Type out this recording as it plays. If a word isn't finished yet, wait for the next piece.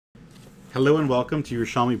Hello and welcome to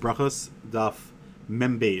Yerushalmi Berachos Daf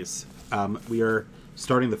Membeis. We are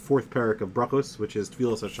starting the fourth parak of Berachos, which is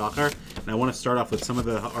Tefillah Shachar, and I want to start off with some of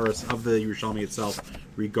the ha'aros of the Yerushalmi itself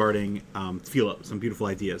regarding Tefillah, some beautiful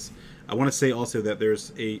ideas. I want to say also that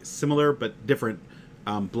there's a similar but different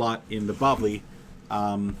blot in the Bavli,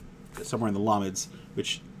 somewhere in the Lamids,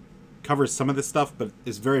 which covers some of this stuff, but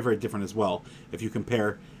is very, very different as well if you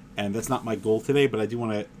compare. And that's not my goal today, but I do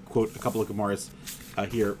want to quote a couple of Gemaras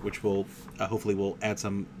here, which will hopefully will add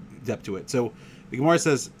some depth to it. So the Gemara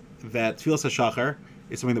says that Tefillah HaShachar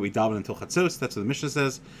is something that we daven until Chatzos. That's what the Mishnah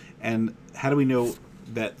says. And how do we know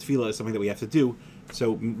that Tefillah is something that we have to do?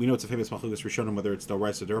 So we know it's a famous Machlokes Rishonim, whether it's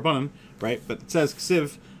D'Oraisa or D'Rabbanan, right? But it says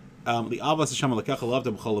Ksiv the Avos Hashem Alekecha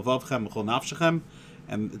Lavdem B'chol Levavchem B'chol Nafshechem,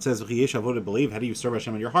 and it says V'chiyesh Avodah Believe. How do you serve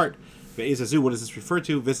Hashem in your heart? Ve'ez What does this refer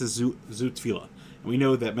to? This is Zu Tefillah. And we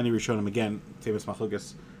know that many Rishonim, again, famous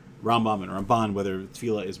Machlokes Rambam and Ramban, whether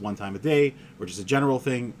Tefillah is one time a day or just a general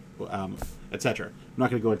thing, etc. I'm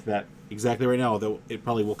not going to go into that exactly right now, although it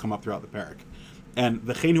probably will come up throughout the parak. And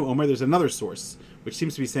the Chenu Omer, there's another source which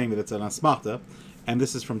seems to be saying that it's an asmachta, and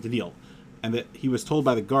this is from Daniel, and that he was told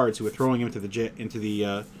by the guards who were throwing him into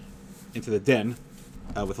the den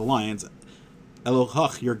with the lions,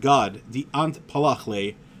 Elohach, your God, the ant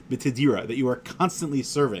palachle b'tidira, that you are constantly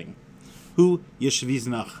serving. Who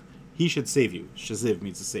yeshviznach, he should save you. Shaziv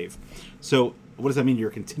means to save. So what does that mean? You're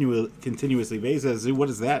continuously veza. What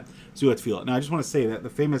is that? Zuat tefillah. Now I just want to say that the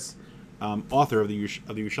famous author of the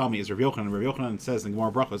Yerushalmi is Rav Yochanan. And Rav Yochanan says in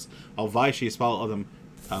Gemara Berachos, Halvai sheyispal adam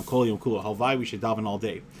kol yom kulo. Halvai, we should daven all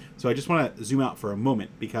day. So I just want to zoom out for a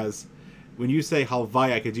moment, because when you say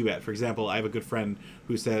halvai, I could do that. For example, I have a good friend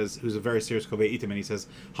who's a very serious kovei itim, and he says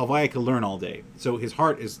halvai, I could learn all day. So his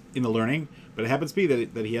heart is in the learning, but it happens to be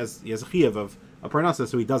that he has a chiyuv of a parnasa,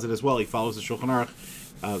 so he does it as well. He follows the Shulchan Aruch,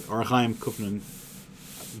 Arachaim, Kufnun,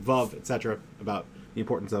 Vav, etc. about the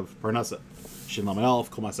importance of parnasa. Shin Lamed Aleph,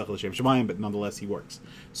 Kol Masach L'Shem Shemayim, but nonetheless he works.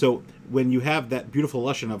 So when you have that beautiful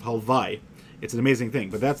lashon of halvai, it's an amazing thing.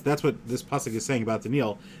 But that's what this pasuk is saying about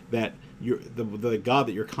Daniel, that you're the God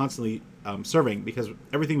that you're constantly serving, because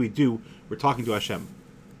everything we do, we're talking to Hashem.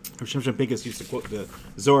 Shimshon Pincus used to quote the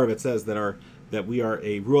Zohar that says that we are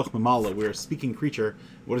a ruach mamala, we're a speaking creature.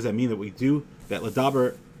 What does that mean that we do? That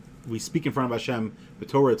ladaber, we speak in front of Hashem, the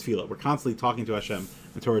Torah tefillah. We're constantly talking to Hashem,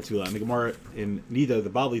 the Torah tefillah. And the Gemara in Nida, the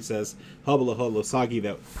Bavli says, Habalaha losagi,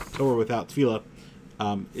 that Torah without tefillah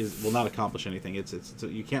will not accomplish anything. It's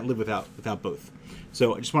you can't live without both.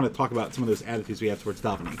 So I just want to talk about some of those attitudes we have towards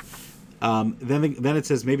davening. Then it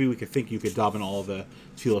says maybe we could think you could daven all of the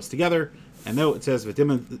tefillahs together. And though it says,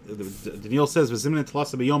 Daniel says, V'zimnin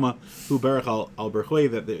telasa b'yoma hu berach al berchoi,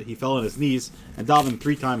 that he fell on his knees and davened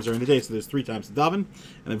 3 times during the day. So there's 3 times to daven.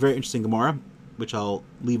 And a very interesting Gemara, which I'll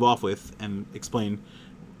leave off with and explain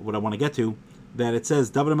what I want to get to, that it says,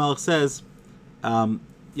 David HaMelech says, so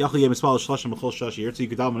you could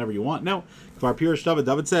daven whenever you want. No.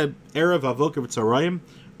 David said, Erev avoker v'tzarayim,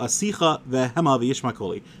 asicha v'hema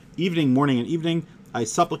v'yishmakoli. Evening, morning, and evening, I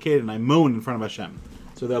supplicated and I moaned in front of Hashem.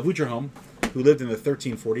 So the Avudraham, who lived in the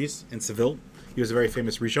 1340s in Seville, he was a very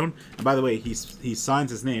famous Rishon. And by the way, he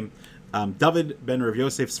signs his name David ben Rav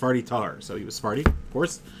Yosef Sfardi Tahar. So he was Sfardi, of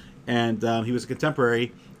course. And he was a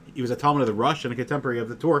contemporary. He was a Talmud of the Rush and a contemporary of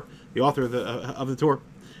the Torah, the author of the Torah.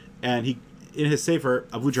 And he, in his Sefer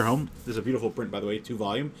Avudraham, there's a beautiful print, by the way,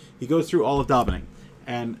 2-volume. He goes through all of davening.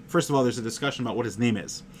 And first of all, there's a discussion about what his name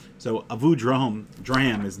is. So Avudraham,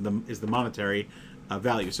 Draham is the monetary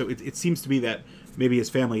value. So it seems to be that maybe his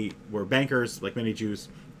family were bankers, like many Jews,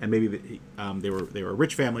 and maybe they were a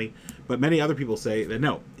rich family. But many other people say that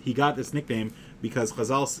no, he got this nickname because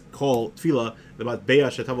Chazal call Tefillah the Matbeah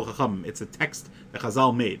Shetavu Chacham. It's a text that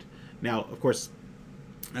Chazal made. Now, of course,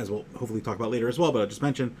 as we'll hopefully talk about later as well, but I'll just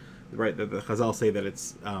mention, right, that the Chazal say that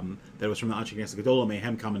it's that it was from the Anshe Knesset Gedolah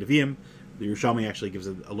Mehem Kam Neviim. The Yerushalmi actually gives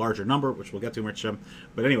a larger number, which we'll get to in Hashem.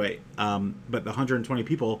 But anyway, but the 120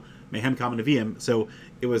 people, Mehem Kam Neviim, so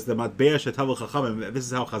it was the Matbeah Shetavu Chachamim. This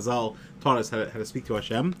is how Chazal taught us how to speak to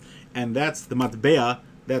Hashem. And that's the Matbeah,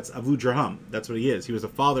 that's Avudraham. That's what he is. He was the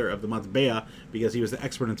father of the Matbeah because he was the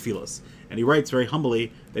expert in tefillas. And he writes very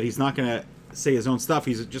humbly that he's not going to say his own stuff,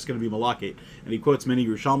 he's just going to be malakate. And he quotes many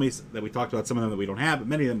Yerushalmis that we talked about, some of them that we don't have, but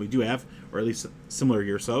many of them we do have, or at least similar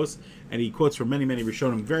Yersos. And he quotes from many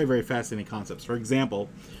Rishonim very, very fascinating concepts. For example,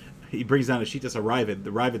 he brings down a Shitas HaRavid. The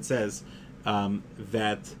Ravid says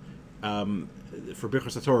that for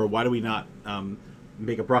Birchos HaTorah, why do we not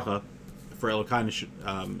make a bracha for Elokai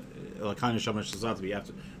Neshama Shazatvi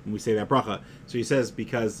after when we say that bracha? So he says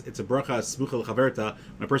because it's a bracha smucha l'chaverta.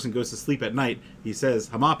 When a person goes to sleep at night, he says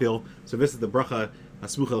hamapil. So this is the bracha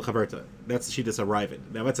Asmucha l'chaverta. That's the Shittas Arrived.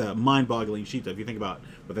 Now that's a mind-boggling Shita if you think about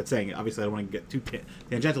what that's saying. Obviously, I don't want to get too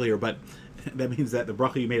tangential here, but that means that the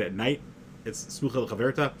bracha you made at night, it's Smucha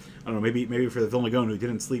l'chaverta. I don't know, maybe for the Vilna Gaon who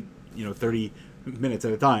didn't sleep, 30 minutes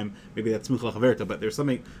at a time, maybe that's Smucha l'chaverta. But there's some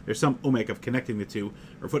omek of connecting the two.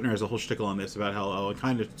 Or Footner has a whole shtickle on this about how a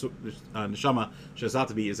kind of neshama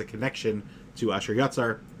shazatabi is a connection to Asher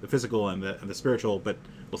Yatzar, the physical and the spiritual, but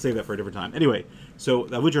we'll save that for a different time. Anyway, so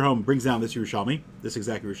Avos Home brings down this Yerushalmi, this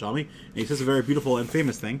exact Yerushalmi, and he says a very beautiful and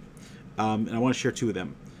famous thing, and I want to share two of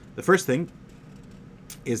them. The first thing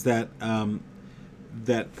is that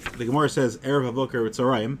that the Gemara says Erev Havoker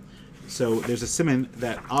V'Tzorayim. So there's a siman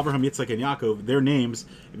that Avraham, Yitzchak, and Yaakov, their names,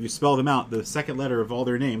 if you spell them out, the second letter of all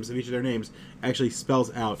their names, of each of their names, actually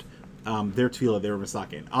spells out their tefillah, their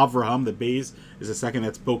masakin. Avraham, the Beis, is the second.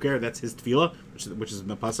 That's Boker. That's his tefillah, which is in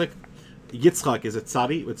the pasuk. Yitzchak is a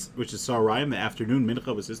tzadi, which is Sarayim. The afternoon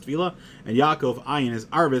mincha was his tefillah, and Yaakov Ayin is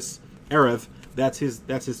Arvis Erev. That's his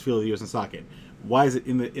tefillah, the masakin. Why is it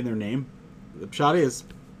in their name? The pshat is,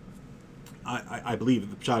 I believe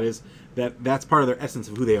the pshat is that's part of their essence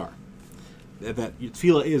of who they are. That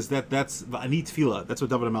tefillah is that's ani tefillah. That's what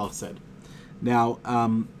David HaMelech said. Now,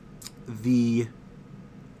 the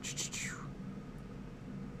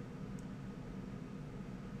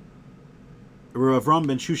Rav Ram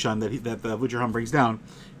ben Shushan that the Avos Home brings down,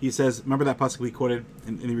 he says, remember that pasuk we quoted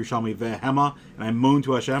in the Yerushalmi, Vehema, and I moan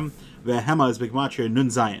to Hashem. Vehema is Bigmatria Nun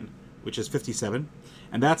Zayin, which is 57,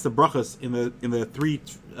 and that's the brachas in the three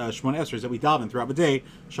Shemona Esrei that we daven throughout the day,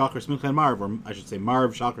 Shachar, Mincha, and Marv, or I should say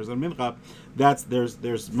Marv, Shachar, and Mincha.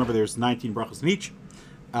 There's 19 brachas in each,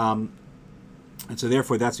 and so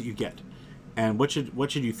therefore that's what you get. And what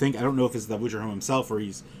should you think? I don't know if it's the Avos Home himself or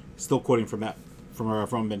he's still quoting from Ben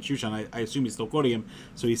Shushan. I assume he's still quoting him.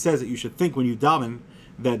 So he says that you should think when you daven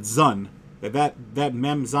that Zun, that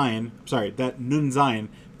Mem Zion, that Nun Zion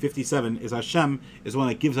 57 is Hashem, is the one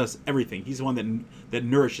that gives us everything. He's the one that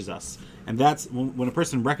nourishes us, and that's when a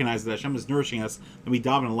person recognizes that Hashem is nourishing us, then we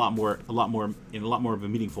daven in a lot more of a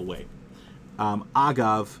meaningful way.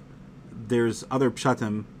 Agav, there's other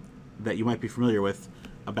pshatim that you might be familiar with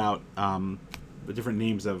about the different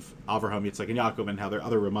names of Avraham, Yitzchak, and Yaakov, and how there are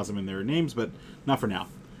other Ramazim in their names, but not for now.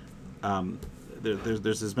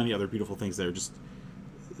 There's as many other beautiful things there. Just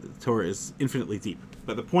Torah is infinitely deep.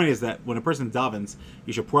 But the point is that when a person davens,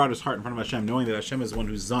 he should pour out his heart in front of Hashem, knowing that Hashem is the one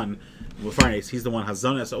who's Zun. He's the one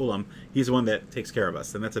Hazan es Olam. He's the one that takes care of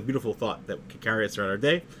us, and that's a beautiful thought that can carry us throughout our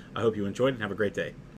day. I hope you enjoyed it and have a great day.